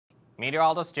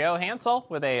Meteorologist Joe Hansel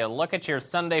with a look at your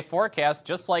Sunday forecast.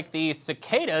 Just like the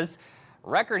cicadas,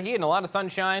 record heat and a lot of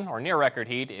sunshine, or near record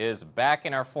heat, is back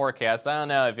in our forecast. I don't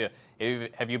know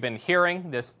if have you been hearing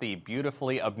the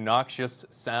beautifully obnoxious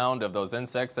sound of those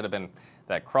insects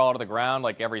that crawl to the ground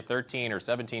like every 13 or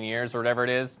 17 years or whatever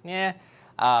it is? Yeah,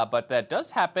 but that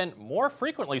does happen more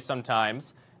frequently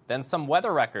sometimes than some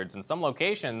weather records. In some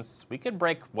locations, we could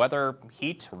break weather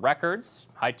heat records,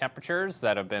 high temperatures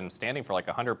that have been standing for like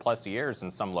 100+ years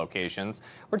in some locations.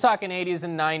 We're talking 80s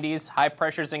and 90s. High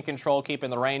pressures in control, keeping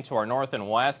the rain to our north and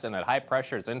west, and that high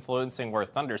pressure is influencing where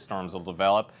thunderstorms will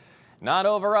develop. Not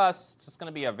over us. It's just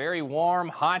going to be a very warm,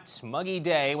 hot, muggy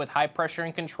day with high pressure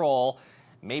in control.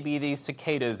 Maybe the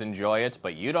cicadas enjoy it,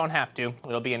 but you don't have to.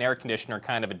 It'll be an air conditioner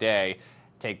kind of a day.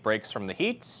 Take breaks from the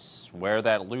heat, wear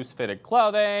that loose-fitted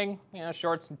clothing,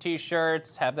 shorts and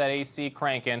t-shirts, have that AC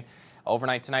cranking.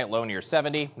 Overnight tonight, low near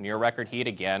 70, near record heat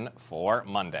again for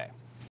Monday.